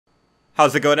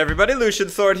How's it going, everybody? Lucian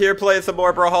Sword here, playing some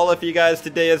more Brawlhalla for you guys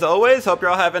today as always. Hope you're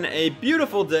all having a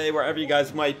beautiful day wherever you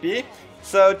guys might be.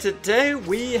 So today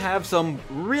we have some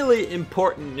really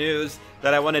important news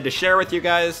that I wanted to share with you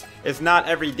guys. It's not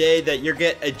every day that you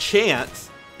get a chance.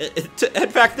 In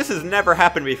fact, this has never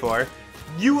happened before.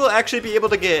 You will actually be able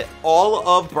to get all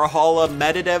of Brawlhalla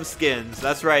Metadev skins.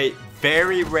 That's right,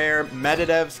 very rare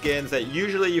Metadev skins that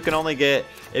usually you can only get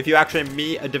if you actually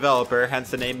meet a developer, hence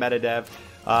the name Metadev.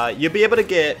 You'll be able to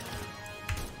get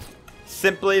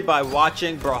simply by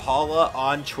watching Brawlhalla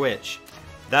on Twitch.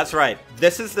 That's right,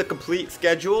 this is the complete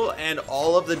schedule and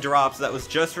all of the drops that was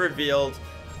just revealed.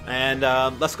 And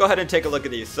let's go ahead and take a look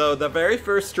at these. So the very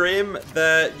first stream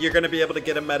that you're going to be able to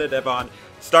get a Metadev on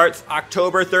starts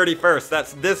October 31st.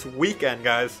 That's this weekend,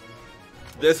 guys.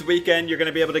 This weekend you're going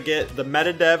to be able to get the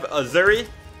Metadev Azuri,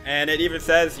 and it even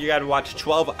says you got to watch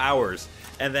 12 hours.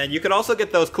 And then you can also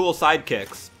get those cool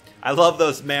sidekicks. I love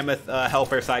those mammoth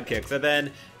helper sidekicks. And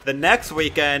then the next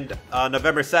weekend,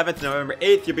 November 7th, November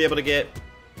 8th, you'll be able to get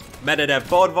Metadev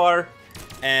Bodvar.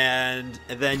 And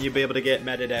then you'll be able to get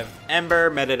Metadev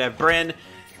Ember, Metadev Bryn,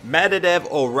 Metadev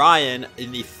Orion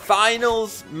in the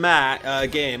finals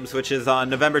games, which is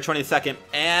on November 22nd.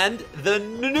 And the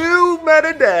new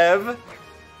Metadev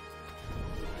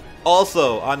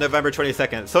also on November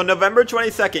 22nd. So November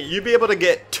 22nd, you'll be able to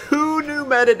get 2 new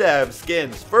Metadev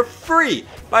skins for free.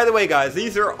 By the way, guys,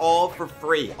 these are all for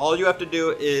free. All you have to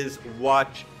do is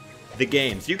watch the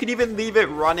games. You can even leave it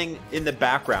running in the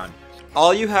background.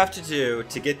 All you have to do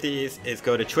to get these is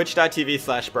go to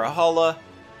twitch.tv/Brawlhalla.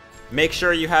 Make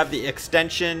sure you have the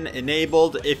extension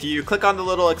enabled. If you click on the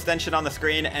little extension on the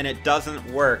screen and it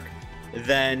doesn't work,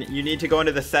 then you need to go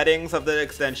into the settings of the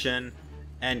extension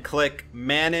and click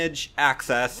Manage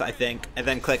Access, I think, and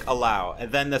then click Allow.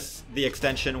 And then the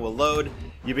extension will load.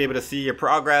 You'll be able to see your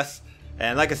progress.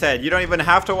 And like I said, you don't even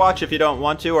have to watch if you don't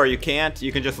want to or you can't.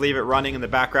 You can just leave it running in the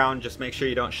background. Just make sure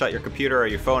you don't shut your computer or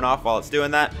your phone off while it's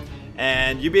doing that.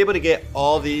 And you'll be able to get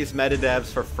all these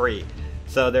Metadevs for free.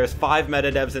 So there's 5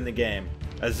 Metadevs in the game: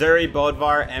 Azuri,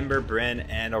 Bodvar, Ember, Bryn,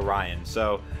 and Orion.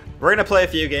 So we're going to play a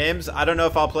few games. I don't know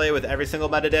if I'll play with every single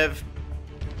Metadev.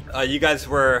 You guys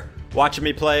were watching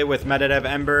me play with Metadev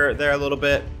Ember there a little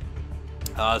bit.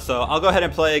 So I'll go ahead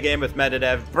and play a game with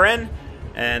Metadev Bryn.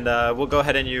 And we'll go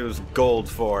ahead and use Gold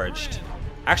Forged.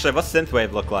 Actually, what's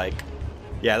Synthwave look like?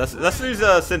 Yeah, let's use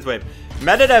Synthwave.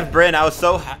 Metadev Bryn, I was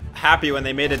so happy when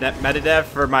they made a Metadev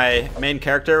for my main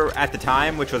character at the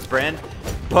time, which was Bryn.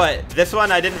 But this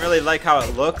one, I didn't really like how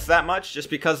it looks that much,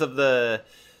 just because of the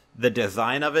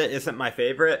design of it isn't my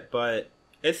favorite. But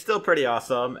it's still pretty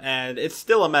awesome, and it's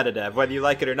still a Metadev. Whether you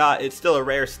like it or not, it's still a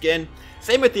rare skin.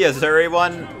 Same with the Azuri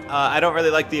one. I don't really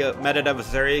like the Metadev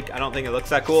Azuri. I don't think it looks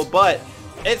that cool, but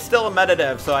it's still a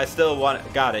Metadev, so I still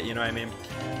got it, you know what I mean?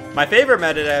 My favorite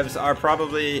Metadevs are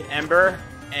probably Ember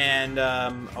and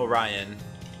Orion.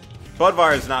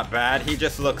 Bodvar is not bad. He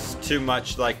just looks too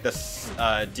much like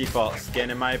the default skin,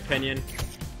 in my opinion.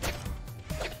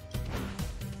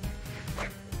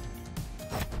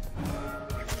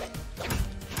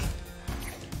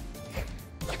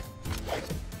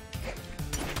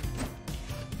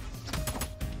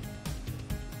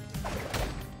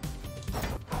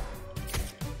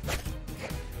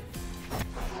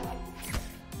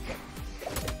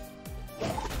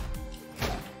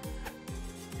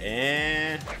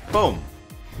 And boom.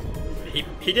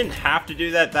 He didn't have to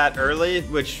do that early,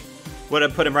 which would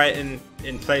have put him right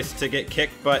in place to get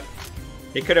kicked, but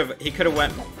he could have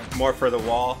went more for the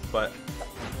wall, but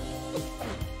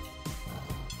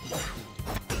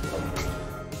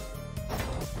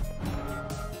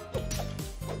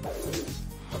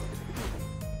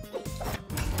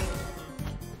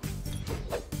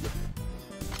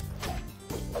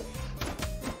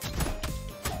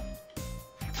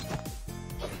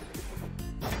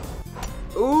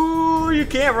ooh, you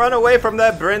can't run away from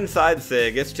that Bryn side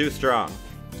sig. It's too strong.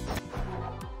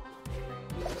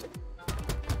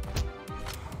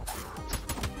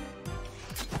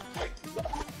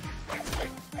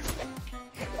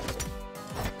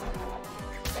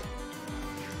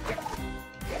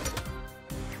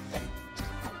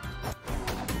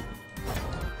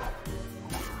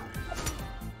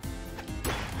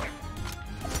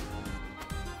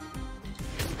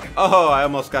 Oh, I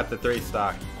almost got the 3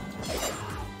 stock.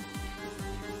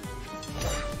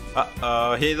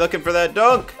 Uh-oh, he's looking for that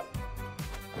dunk.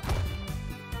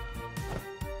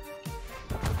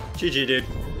 GG, dude.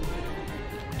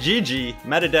 GG,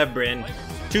 Metadev Bryn.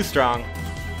 Too strong.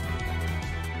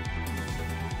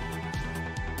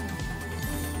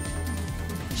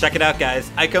 Check it out, guys.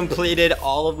 I completed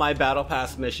all of my Battle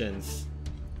Pass missions.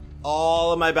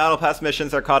 all of my Battle Pass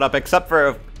missions are caught up, except for,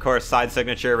 of course, side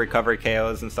signature, recovery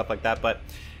KOs, and stuff like that, but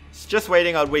it's just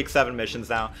waiting on week 7 missions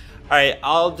now. Alright,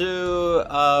 I'll do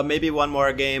maybe one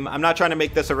more game. I'm not trying to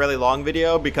make this a really long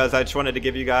video because I just wanted to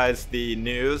give you guys the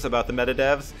news about the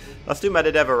Metadevs. Let's do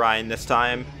Metadev Orion this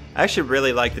time. I actually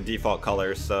really like the default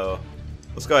colors, so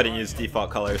let's go ahead and use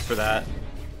default colors for that.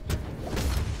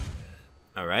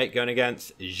 Alright, going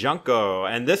against Junko,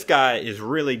 and this guy is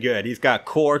really good. He's got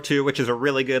Core 2, which is a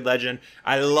really good legend.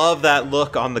 I love that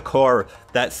look on the Core,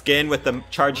 that skin with the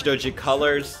Charge Doji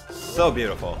colors. So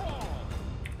beautiful.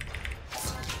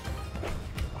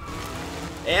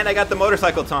 And I got the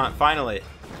motorcycle taunt, finally.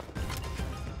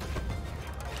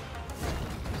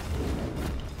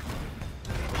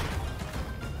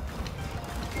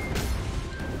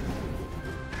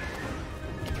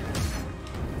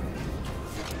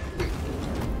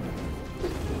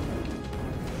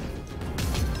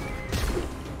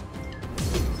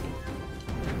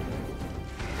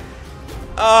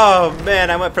 Oh man,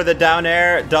 I went for the down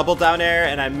air, double down air,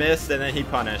 and I missed, and then he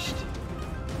punished.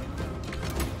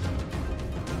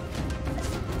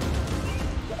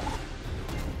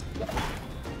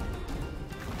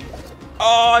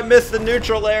 Oh, I missed the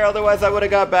neutral air, otherwise I would have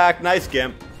got back. Nice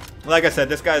Gimp. Like I said,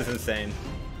 this guy's insane.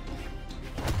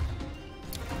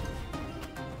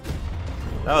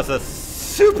 That was a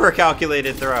super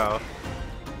calculated throw.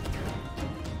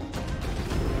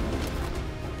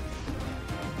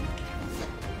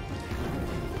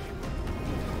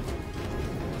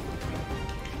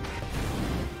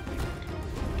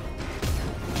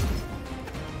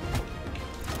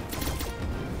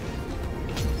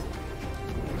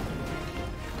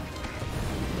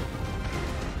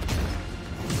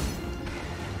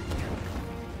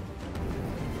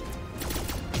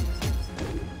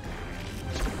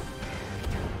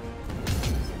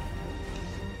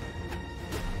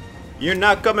 You're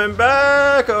not coming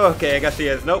back! Okay, I guess he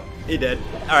is. Nope, he did.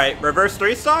 Alright, reverse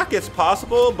 3 stock? It's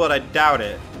possible, but I doubt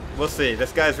it. We'll see.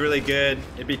 This guy's really good.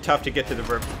 It'd be tough to get to the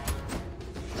reverse.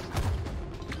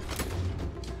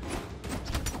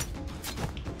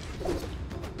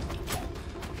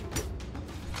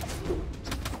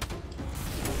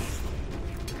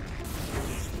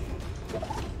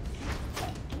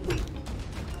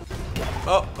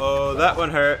 Uh-oh, that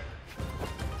one hurt.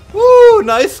 Woo!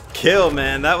 Nice kill,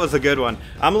 man. That was a good one.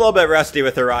 I'm a little bit rusty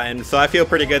with Orion, so I feel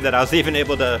pretty good that I was even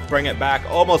able to bring it back.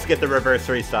 Almost get the reverse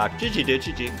restock. GG, dude.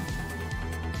 GG.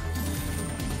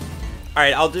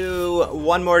 Alright, I'll do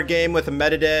one more game with a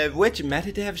Metadev. Which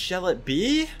Metadev shall it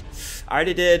be? I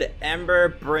already did Ember,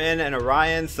 Bryn, and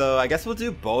Orion, so I guess we'll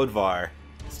do Bodvar.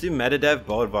 Let's do Metadev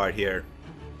Bodvar here.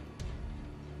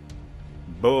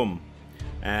 Boom.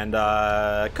 And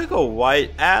could go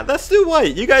white. Let's do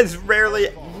white. You guys rarely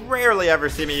ever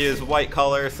see me use white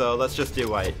color, so let's just do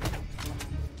white.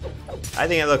 I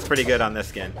think it looks pretty good on this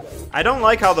skin. I don't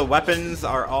like how the weapons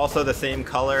are also the same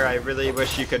color. I really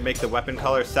wish you could make the weapon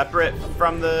color separate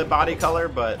from the body color,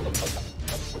 but...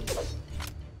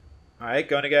 Alright,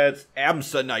 going against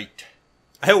Amsonite.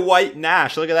 White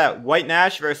Nash, look at that. White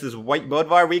Nash versus white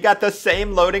Bodvar. We got the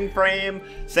same loading frame,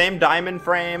 same diamond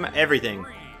frame, everything.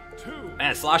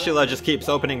 Man, Sloshula just keeps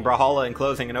opening Brawlhalla and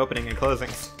closing and opening and closing.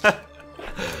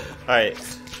 Alright.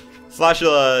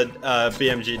 Sloshula,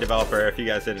 BMG developer, if you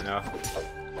guys didn't know.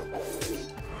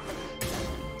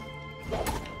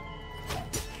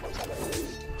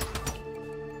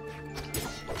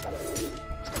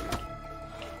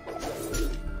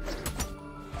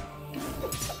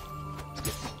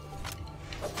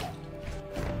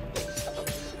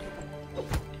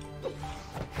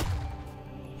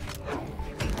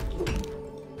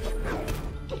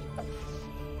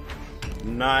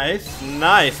 Nice,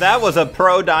 nice. That was a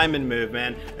pro diamond move,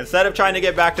 man. Instead of trying to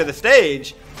get back to the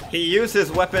stage, he used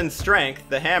his weapon's strength,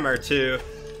 the hammer, to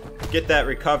get that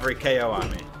recovery KO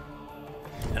on me.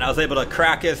 And I was able to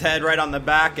crack his head right on the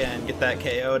back and get that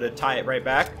KO to tie it right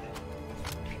back.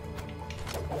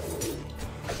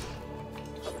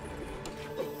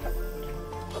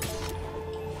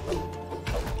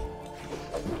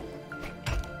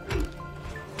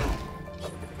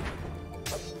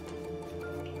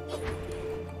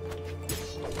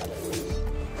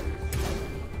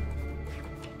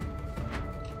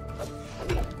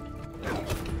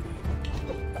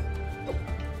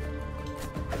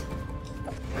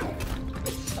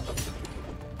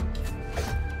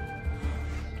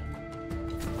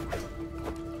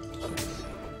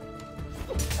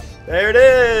 There it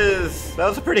is! That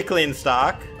was a pretty clean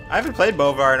stock. I haven't played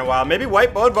Bodvar in a while. Maybe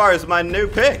white Bodvar is my new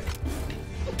pick.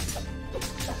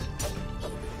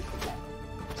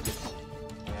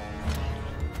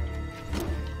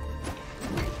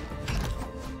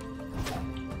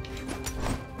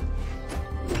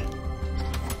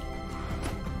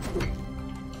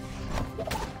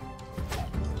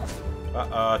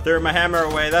 Uh-oh, threw my hammer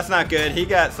away. That's not good. He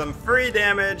got some free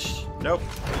damage. Nope.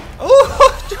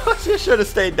 Oh, I just should have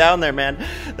stayed down there, man.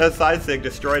 That side sig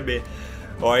destroyed me.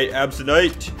 Alright,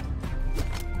 Absonite.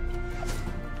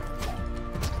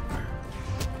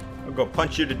 I'm gonna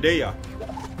punch you today.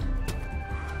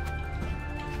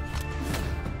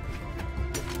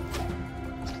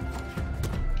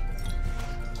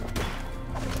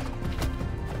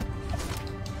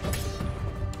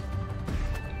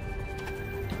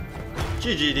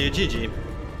 GG, dude, GG.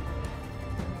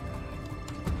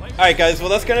 Alright guys, well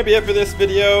that's gonna be it for this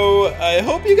video. I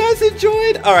hope you guys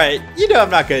enjoyed. Alright, you know I'm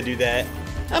not gonna do that.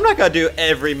 I'm not gonna do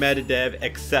every Metadev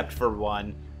except for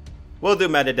one. We'll do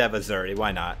Metadev Azuri,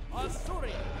 why not?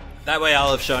 That way I'll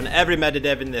have shown every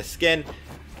Metadev in this skin.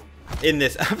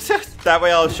 That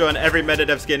way I'll have shown every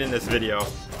Metadev skin in this video.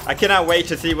 I cannot wait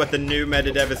to see what the new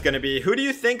Metadev is gonna be. Who do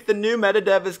you think the new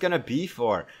Metadev is gonna be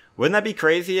for? Wouldn't that be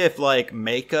crazy if like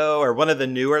Mako or one of the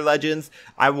newer legends?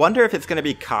 I wonder if it's gonna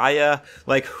be Kaya.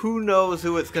 Like who knows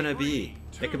who it's gonna be?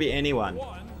 It could be anyone.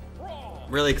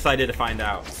 Really excited to find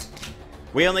out.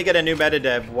 We only get a new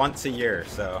Metadev once a year,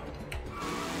 so.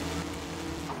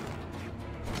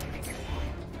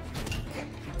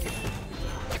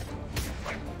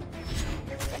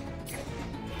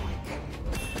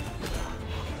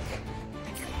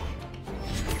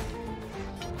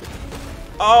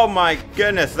 Oh my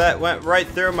goodness, that went right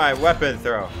through my weapon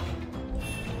throw.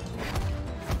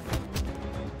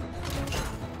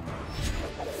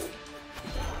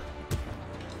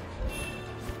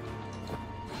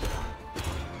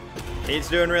 He's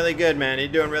doing really good, man. He's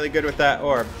doing really good with that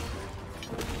orb.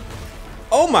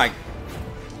 Oh my...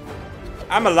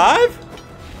 I'm alive?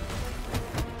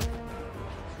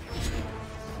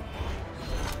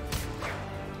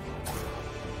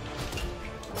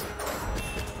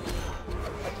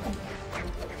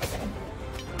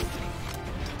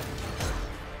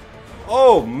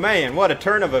 Oh man, what a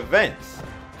turn of events.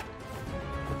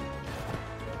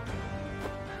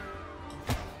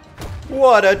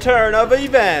 What a turn of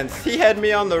events. He had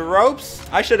me on the ropes.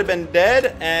 I should have been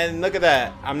dead, and look at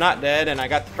that. I'm not dead, and I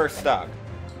got the first stock.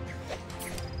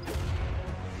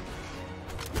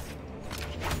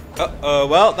 Uh-oh,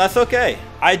 well, that's okay.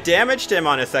 I damaged him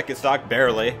on his second stock,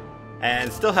 barely,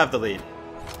 and still have the lead.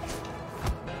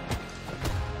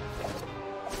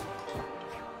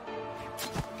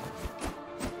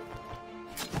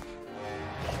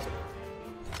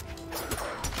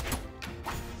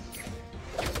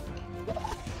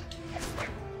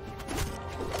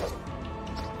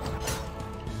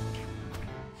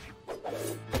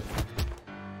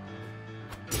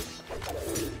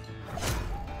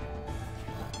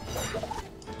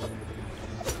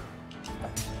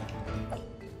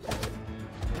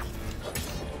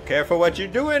 Careful what you're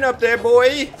doing up there,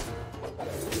 boy.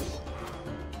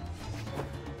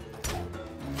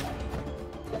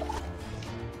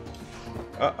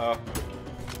 Uh-oh.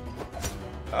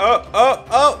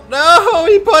 Oh, no,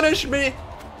 he punished me.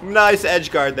 Nice edge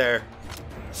guard there.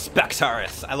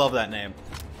 Spectaris, I love that name.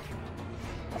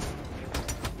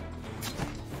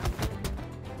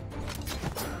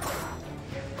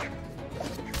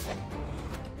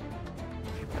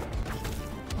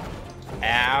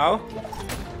 Ow.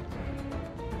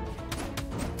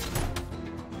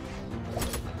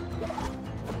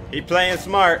 He playing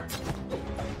smart.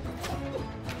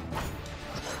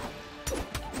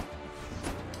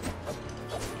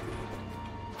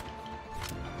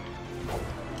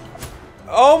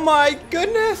 Oh my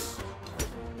goodness!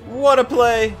 What a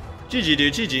play. GG,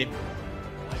 dude, GG.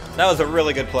 That was a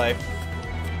really good play.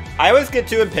 I always get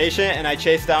too impatient and I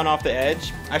chase down off the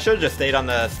edge. I should have just stayed on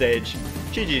the stage.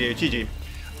 GG, dude, GG.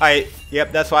 Alright,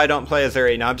 yep, that's why I don't play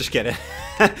Azuri. No, I'm just kidding.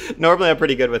 Normally I'm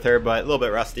pretty good with her, but a little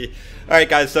bit rusty. Alright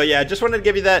guys, so yeah, just wanted to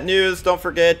give you that news. Don't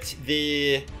forget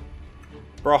the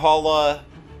Brawlhalla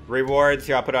rewards.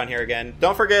 Here, I'll put it on here again.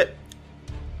 Don't forget.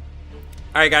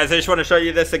 Alright guys, I just want to show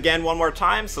you this again one more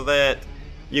time so that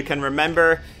you can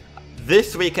remember.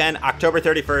 This weekend, October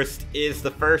 31st, is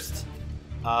the first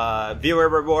viewer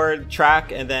reward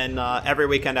track, and then every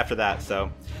weekend after that.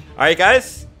 So, alright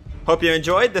guys, hope you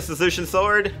enjoyed. This is Lucian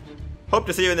Sword. Hope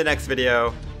to see you in the next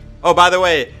video. Oh, by the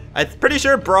way, I'm pretty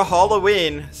sure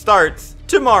Brawlhalloween starts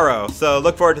tomorrow, so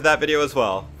look forward to that video as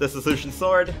well. This is Lucian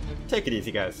Sword. Take it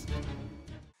easy, guys.